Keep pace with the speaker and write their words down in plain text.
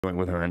Went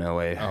with her in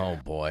LA. Oh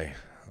boy.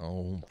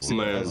 Oh boy. See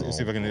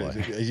if I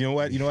can. You know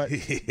what?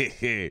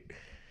 We're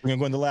gonna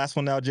go in the last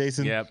one now,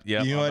 Jason. Yep.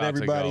 You know what,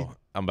 everybody?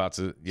 I'm about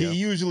to. Yep. He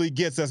usually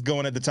gets us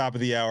going at the top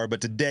of the hour, but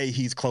today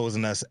he's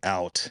closing us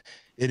out.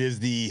 It is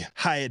the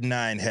Hyatt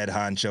 9 head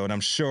honcho, and I'm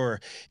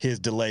sure his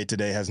delay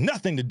today has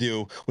nothing to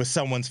do with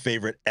someone's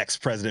favorite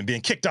ex-president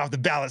being kicked off the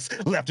ballots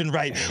left and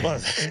right.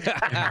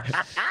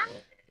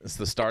 It's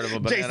the start of a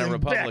banana Jason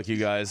republic, Beck, you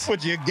guys.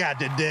 what you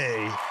got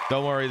today?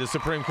 Don't worry, the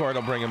Supreme Court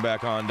will bring him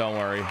back on. Don't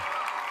worry.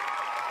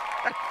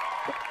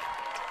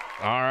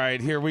 All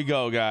right, here we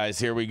go, guys.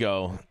 Here we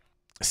go.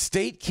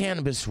 State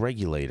cannabis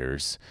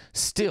regulators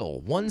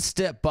still one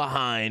step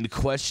behind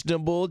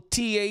questionable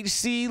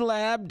THC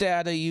lab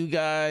data, you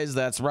guys.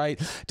 That's right.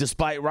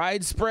 Despite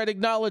widespread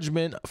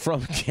acknowledgement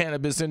from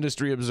cannabis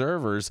industry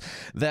observers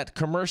that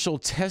commercial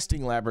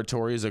testing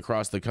laboratories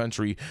across the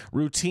country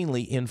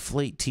routinely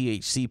inflate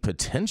THC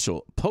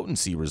potential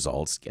potency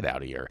results. Get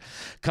out of here.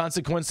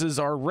 Consequences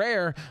are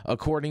rare,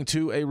 according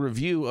to a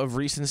review of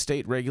recent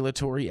state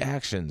regulatory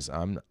actions.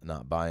 I'm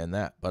not buying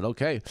that, but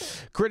okay.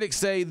 Critics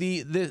say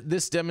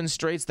this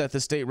demonstrates that the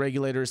state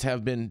regulators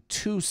have been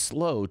too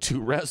slow to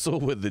wrestle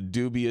with the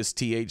dubious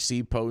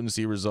THC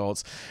potency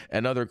results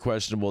and other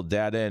questionable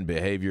data and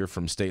behavior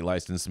from state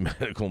licensed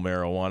medical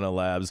marijuana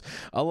labs,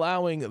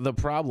 allowing the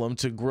problem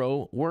to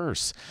grow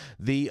worse.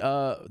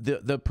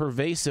 The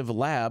pervasive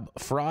lab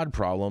fraud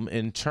problem,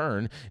 in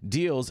turn,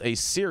 deals a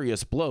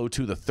serious blow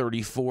to the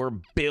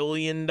 $34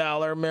 billion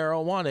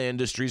marijuana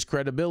industry's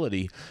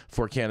credibility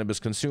for cannabis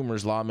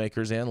consumers,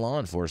 lawmakers, and law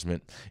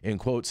enforcement. In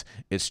quotes,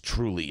 "It's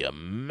truly a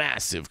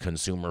massive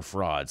consumer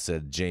fraud,"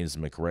 said James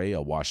McRae,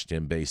 a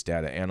Washington-based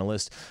data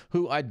analyst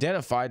who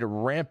identified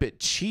rampant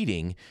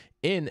cheating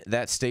in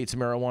that state's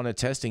marijuana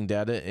testing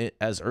data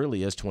as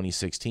early as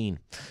 2016.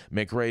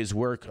 McRae's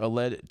work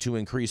led to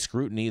increased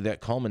scrutiny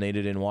that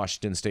culminated in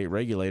Washington state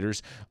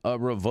regulators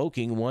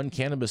revoking one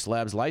cannabis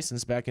lab's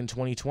license back in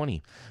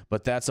 2020.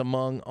 But that's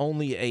among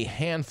only a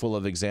handful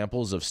of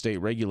examples of state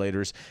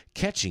regulators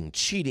catching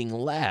cheating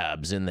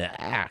labs in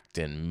the act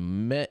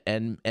and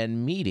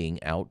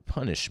meting out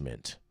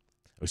punishment.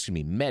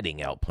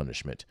 Meting out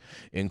punishment.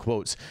 In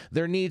quotes,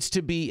 "There needs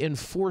to be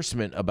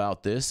enforcement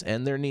about this,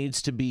 and there needs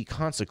to be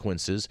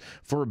consequences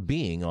for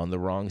being on the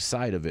wrong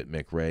side of it,"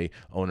 McRae,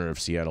 owner of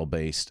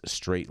Seattle-based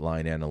Straight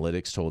Line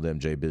Analytics, told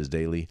MJ Biz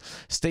Daily.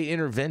 "State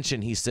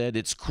intervention," he said,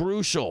 "it's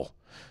crucial.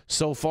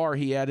 So far,"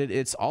 he added,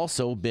 "it's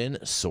also been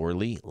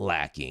sorely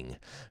lacking."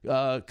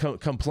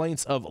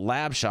 Complaints of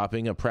lab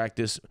shopping, a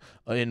practice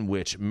in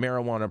which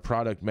marijuana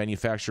product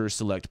manufacturers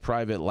select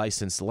private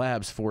licensed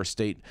labs for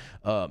state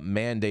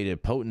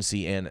mandated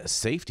potency and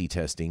safety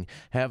testing,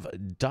 have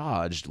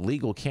dodged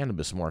legal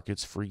cannabis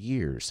markets for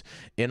years.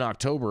 In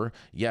October,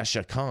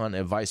 Yasha Khan,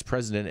 a vice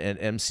president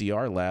at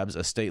MCR Labs,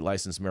 a state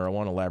licensed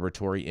marijuana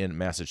laboratory in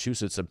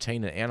Massachusetts,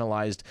 obtained and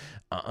analyzed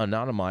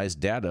anonymized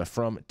data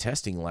from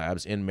testing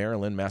labs in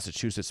Maryland,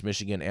 Massachusetts,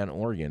 Michigan, and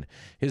Oregon.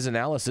 His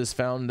analysis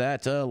found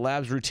that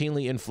labs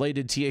routinely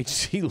inflated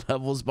THC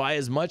levels by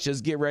as much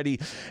as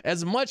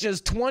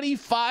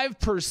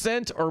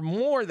 25% or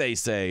more, they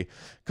say.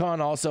 Khan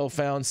also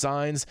found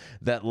signs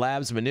that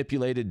labs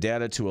manipulated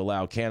data to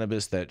allow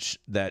cannabis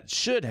that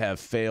should have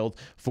failed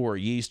for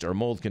yeast or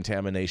mold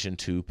contamination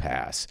to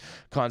pass.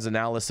 Khan's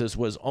analysis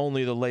was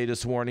only the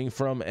latest warning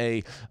from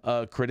a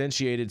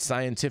credentiated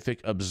scientific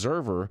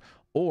observer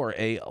or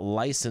a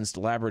licensed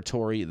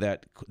laboratory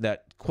that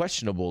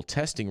questionable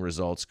testing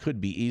results could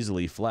be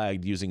easily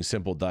flagged using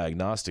simple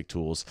diagnostic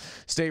tools.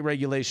 State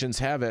regulations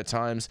have at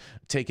times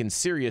taken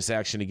serious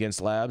action against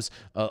labs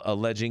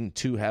alleging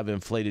to have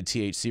inflated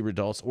THC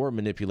results or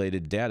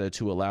manipulated data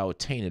to allow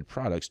tainted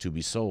products to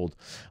be sold.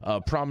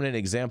 Prominent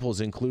examples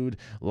include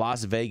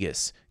Las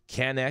Vegas,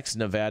 CanX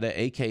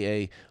Nevada,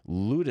 aka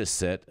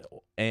Ludaset,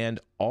 and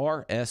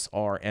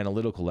RSR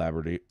Analytical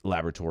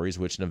Laboratories,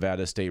 which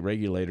Nevada state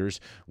regulators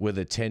with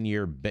a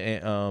 10-year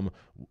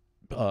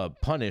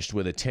punished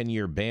with a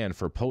 10-year ban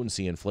for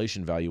potency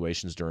inflation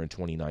valuations during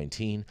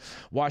 2019.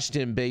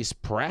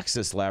 Washington-based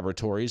Praxis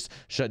Laboratories,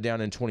 shut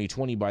down in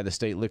 2020 by the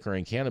State Liquor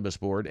and Cannabis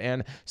Board,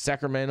 and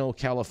Sacramento,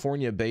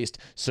 California-based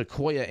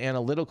Sequoia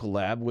Analytical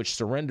Lab, which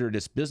surrendered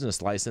its business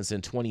license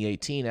in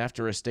 2018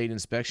 after a state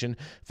inspection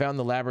found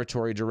the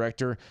laboratory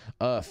director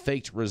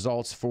faked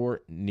results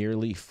for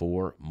nearly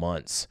 4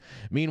 months.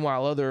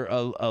 Meanwhile, other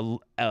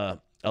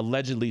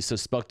allegedly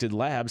suspected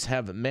labs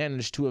have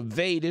managed to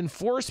evade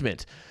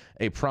enforcement.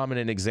 A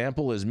prominent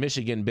example is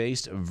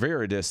Michigan-based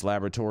Veridis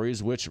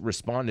Laboratories, which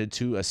responded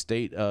to a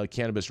state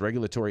cannabis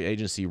regulatory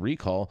agency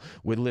recall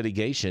with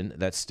litigation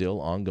that's still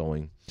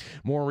ongoing.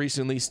 More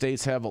recently,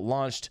 states have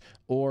launched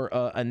or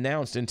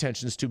announced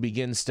intentions to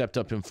begin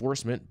stepped-up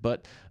enforcement,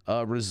 but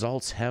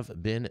results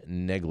have been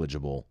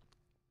negligible.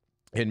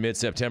 In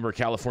mid-September,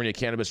 California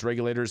cannabis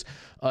regulators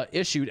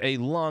issued a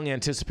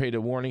long-anticipated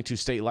warning to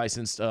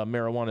state-licensed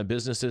marijuana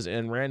businesses,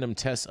 and random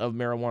tests of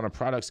marijuana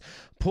products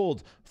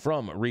pulled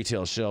from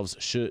retail shelves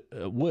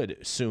would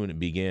soon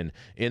begin.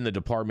 In the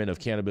Department of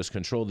Cannabis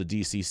Control, the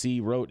DCC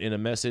wrote in a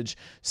message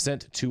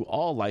sent to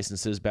all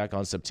licenses back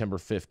on September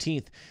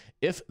 15th,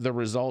 if the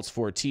results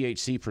for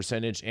THC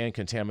percentage and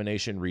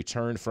contamination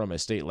returned from a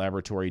state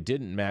laboratory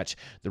didn't match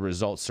the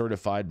results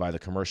certified by the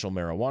commercial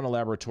marijuana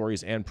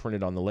laboratories and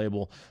printed on the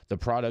label, the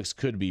products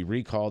could be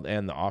recalled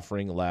and the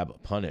offering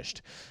lab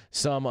punished.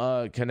 Some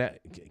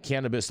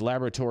cannabis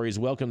laboratories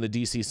welcome the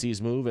DCC's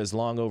move as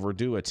long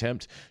overdue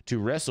attempt to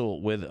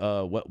wrestle with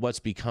what's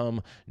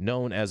become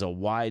known as a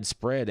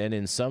widespread and,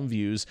 in some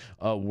views,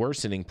 a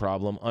worsening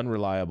problem: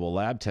 unreliable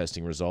lab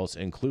testing results,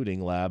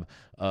 including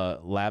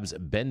labs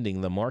bending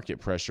the market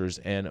pressures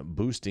and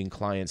boosting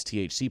clients'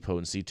 THC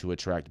potency to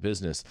attract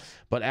business.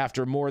 But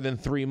after more than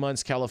 3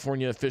 months,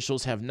 California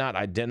officials have not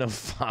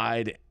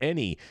identified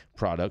any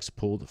products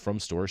pulled from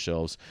store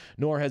shelves,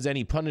 nor has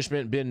any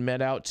punishment been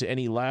met out to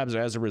any labs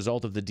as a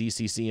result of the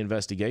DCC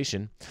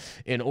investigation.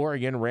 In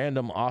Oregon,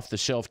 random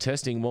off-the-shelf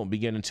testing won't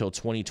begin until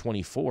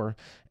 2024,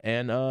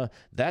 and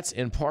that's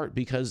in part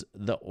because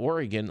the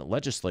Oregon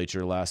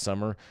legislature last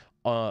summer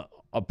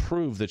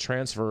approved the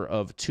transfer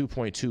of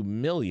 $2.2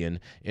 million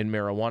in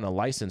marijuana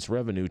license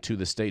revenue to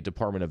the State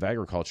Department of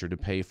Agriculture to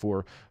pay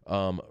for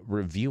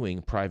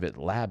reviewing private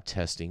lab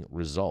testing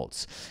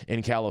results.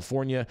 In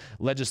California,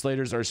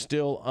 legislators are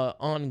still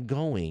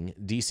ongoing,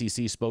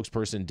 DCC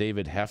spokesperson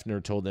David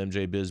Hefner told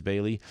MJ Biz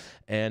Bailey,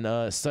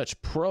 and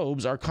such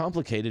probes are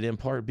complicated in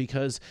part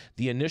because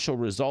the initial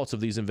results of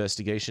these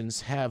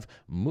investigations have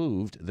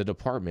moved the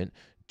department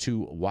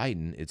to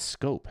widen its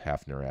scope,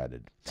 Hafner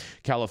added.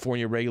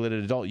 California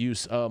regulated adult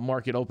use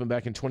market opened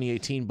back in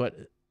 2018, but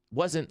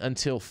wasn't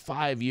until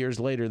 5 years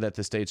later that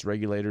the state's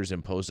regulators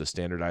imposed a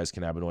standardized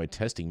cannabinoid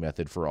testing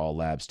method for all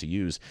labs to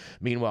use.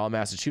 Meanwhile,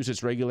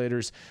 Massachusetts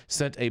regulators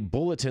sent a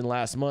bulletin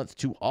last month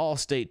to all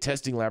state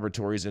testing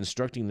laboratories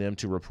instructing them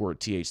to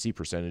report THC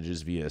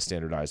percentages via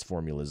standardized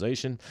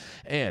formulation,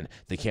 and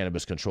the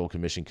Cannabis Control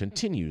Commission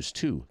continues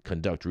to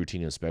conduct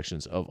routine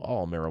inspections of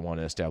all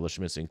marijuana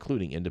establishments,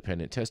 including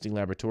independent testing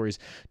laboratories,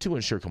 to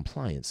ensure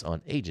compliance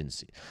on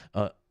agency.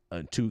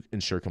 To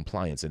ensure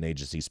compliance, an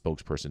agency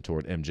spokesperson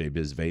told MJ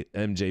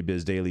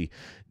Biz Daily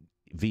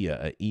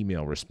via an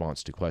email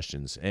response to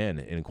questions, and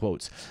in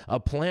quotes, a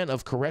plan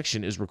of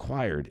correction is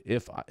required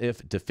if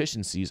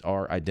deficiencies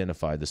are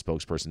identified, the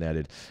spokesperson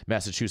added.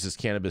 Massachusetts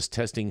cannabis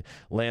testing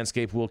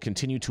landscape will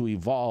continue to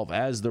evolve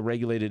as the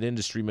regulated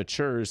industry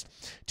matures.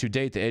 To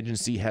date, the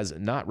agency has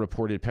not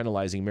reported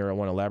penalizing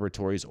marijuana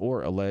laboratories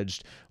or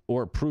alleged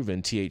or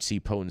proven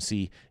THC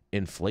potency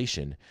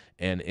inflation.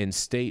 And in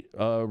state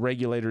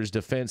regulators'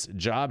 defense,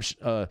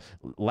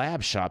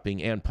 lab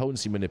shopping and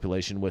potency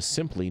manipulation was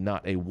simply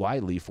not a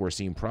widely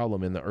foreseen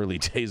problem in the early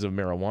days of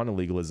marijuana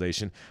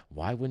legalization.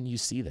 Why wouldn't you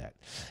see that?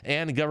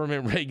 And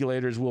government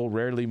regulators will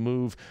rarely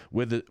move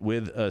with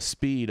a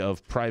speed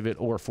of private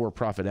or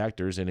for-profit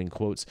actors. And in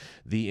quotes,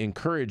 the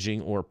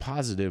encouraging or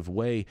positive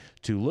way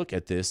to look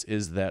at this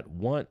is that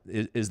one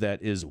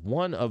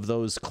of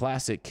those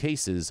classic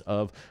cases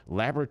of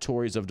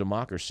laboratories of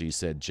democracy,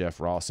 said Jeff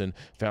Rawson,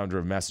 founder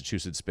of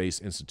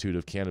Massachusetts-based Institute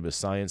of Cannabis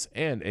Science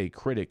and a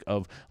critic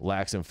of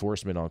lax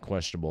enforcement on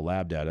questionable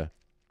lab data.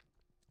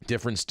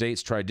 Different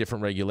states try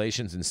different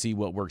regulations and see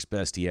what works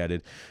best, he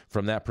added.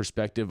 From that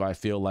perspective, I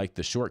feel like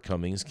the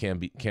shortcomings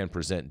can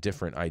present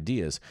different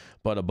ideas.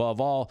 But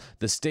above all,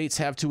 the states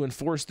have to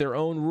enforce their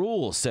own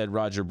rules, said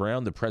Roger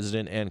Brown, the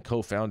president and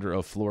co-founder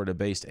of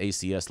Florida-based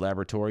ACS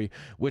Laboratory,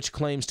 which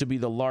claims to be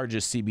the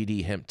largest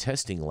CBD hemp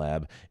testing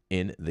lab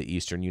in the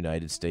eastern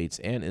United States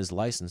and is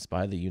licensed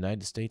by the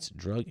United States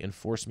Drug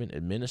Enforcement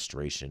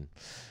Administration.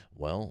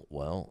 Well.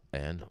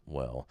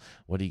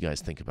 What do you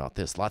guys think about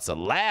this? Lots of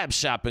lab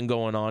shopping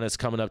going on. It's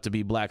coming up to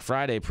be Black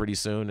Friday pretty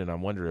soon, and I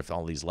wonder if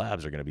all these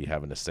labs are going to be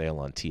having a sale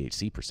on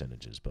THC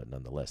percentages. But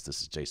nonetheless,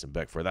 this is Jason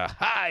Beck for the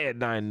High at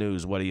 9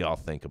 News. What do y'all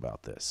think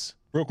about this?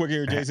 Real quick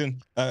here,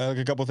 Jason.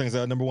 A couple things.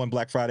 Number one,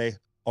 Black Friday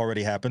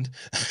already happened.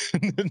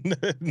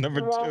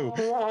 Number two,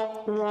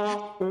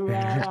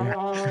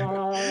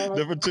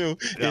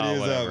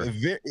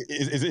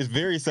 it's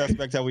very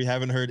suspect how we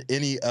haven't heard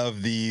any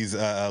of these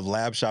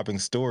lab shopping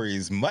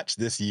stories much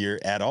this year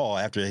at all,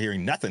 after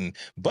hearing nothing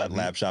but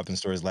lab shopping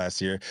stories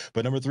last year.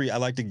 But number three, I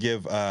like to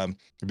give a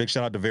big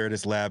shout out to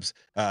Veritas Labs.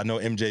 I know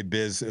MJ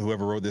Biz,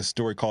 whoever wrote this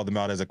story, called them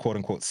out as a quote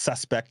unquote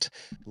suspect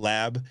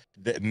lab.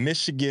 That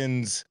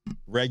Michigan's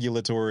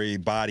regulatory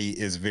body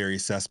is very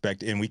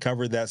suspect, and we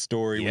covered that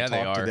story. Yeah, we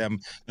talked to them.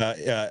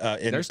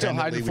 They're still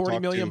hiding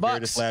 $40 million.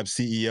 Veritas Labs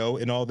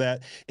CEO and all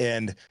that,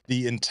 and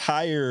the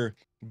entire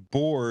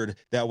board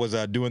that was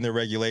doing their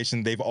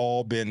regulation, they've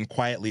all been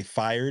quietly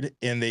fired,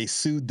 and they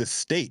sued the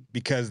state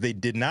because they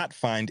did not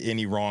find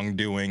any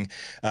wrongdoing,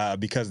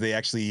 because they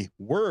actually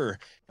were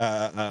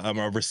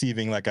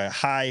receiving like a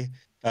high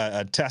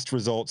test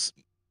results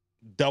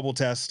double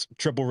test,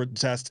 triple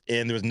test,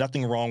 and there was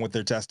nothing wrong with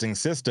their testing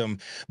system.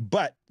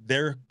 But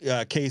their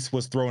case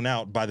was thrown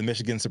out by the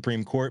Michigan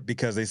Supreme Court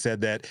because they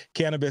said that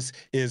cannabis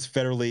is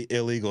federally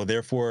illegal.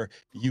 Therefore,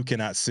 you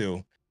cannot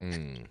sue.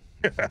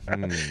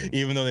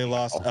 Even though they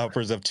lost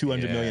upwards of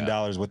 $200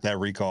 million with that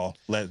recall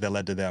that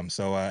led to them.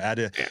 So I had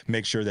to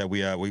make sure that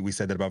we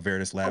said that about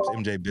Veritas Labs.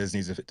 MJ Biz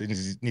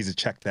needs to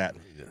check that,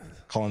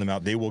 calling them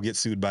out. They will get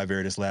sued by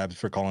Veritas Labs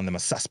for calling them a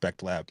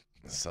suspect lab.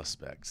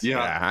 Suspects.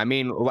 Yeah, I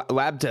mean,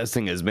 lab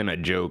testing has been a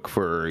joke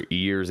for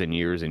years and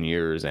years and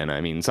years, and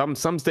I mean, some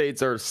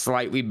states are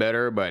slightly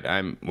better, but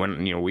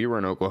when we were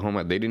in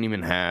Oklahoma, they didn't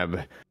even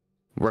have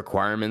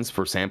requirements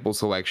for sample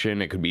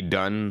selection. It could be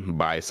done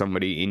by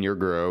somebody in your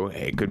grow.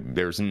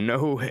 There's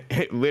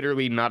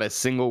literally not a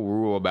single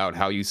rule about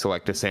how you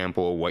select a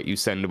sample, what you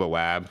send to the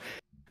lab.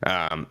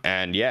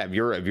 And yeah, if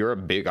you're a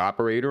big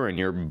operator and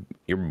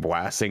you're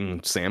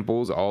blasting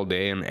samples all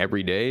day and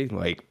every day,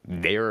 like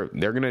they're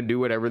gonna do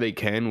whatever they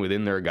can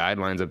within their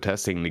guidelines of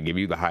testing to give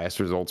you the highest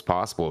results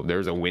possible. If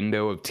there's a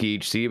window of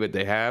THC that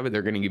they have,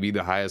 they're gonna give you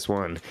the highest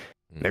one.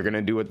 They're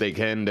gonna do what they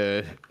can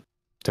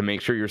to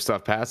make sure your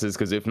stuff passes,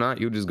 because if not,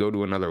 you'll just go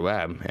to another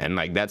lab. And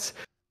like that's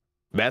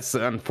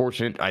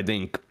unfortunate, I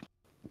think,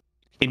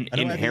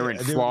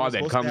 inherent flaw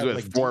that comes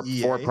with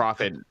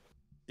for-profit.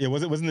 Yeah,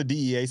 wasn't the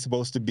DEA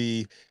supposed to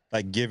be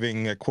like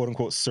giving quote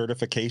unquote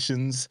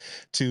certifications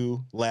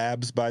to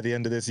labs by the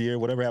end of this year?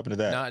 Whatever happened to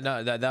that?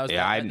 No, that's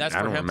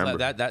for hemp.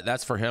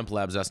 That's for hemp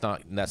labs.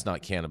 That's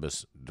not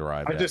cannabis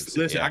derived.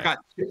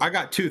 I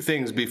got two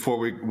things before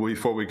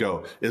we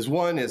go.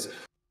 One is,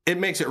 it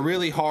makes it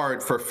really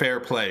hard for fair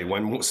play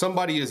when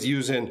somebody is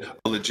using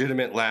a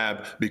legitimate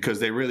lab because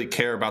they really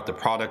care about the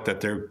product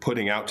that they're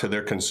putting out to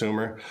their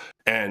consumer,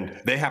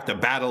 and they have to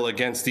battle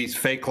against these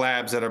fake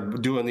labs that are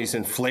doing these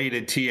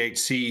inflated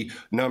THC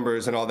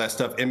numbers and all that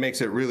stuff. It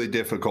makes it really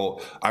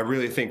difficult. I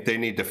really think they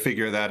need to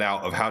figure that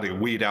out, of how to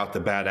weed out the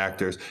bad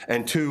actors.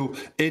 And two,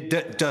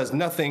 it does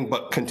nothing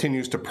but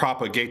continues to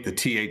propagate the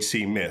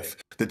THC myth.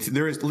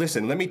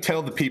 Listen, let me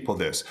tell the people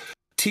this.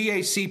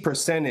 THC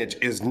percentage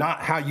is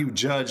not how you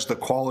judge the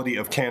quality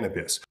of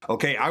cannabis.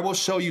 Okay, I will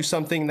show you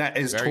something that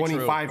is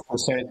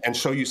 25% and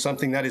show you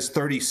something that is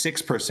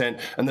 36%,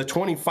 and the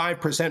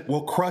 25%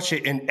 will crush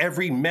it in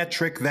every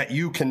metric that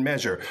you can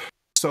measure.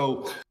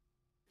 So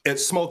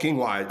it's smoking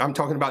wise. I'm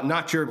talking about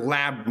not your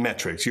lab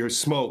metrics, your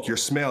smoke, your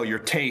smell, your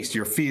taste,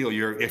 your feel,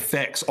 your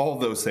effects, all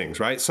those things,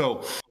 right?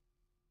 So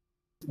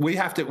we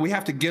have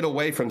to get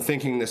away from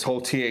thinking this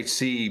whole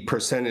THC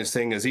percentage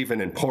thing is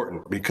even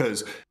important,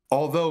 because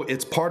although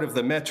it's part of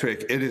the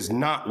metric, it is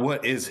not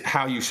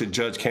how you should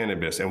judge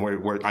cannabis. And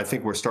I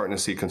think we're starting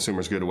to see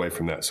consumers get away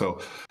from that.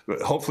 So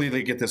hopefully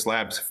they get this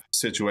lab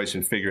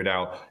situation figured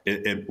out.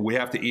 We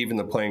have to even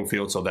the playing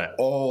field so that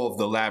all of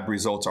the lab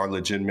results are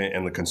legitimate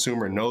and the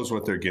consumer knows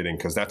what they're getting,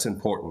 because that's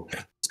important.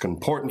 It's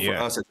important for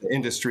us as an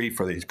industry,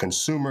 for the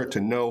consumer to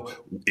know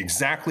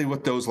exactly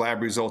what those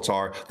lab results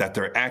are, that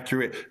they're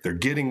accurate, they're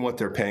getting what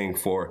they're paying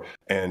for,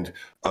 and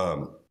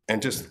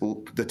just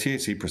the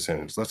THC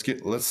percentage.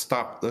 Let's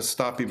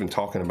stop even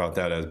talking about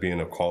that as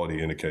being a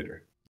quality indicator.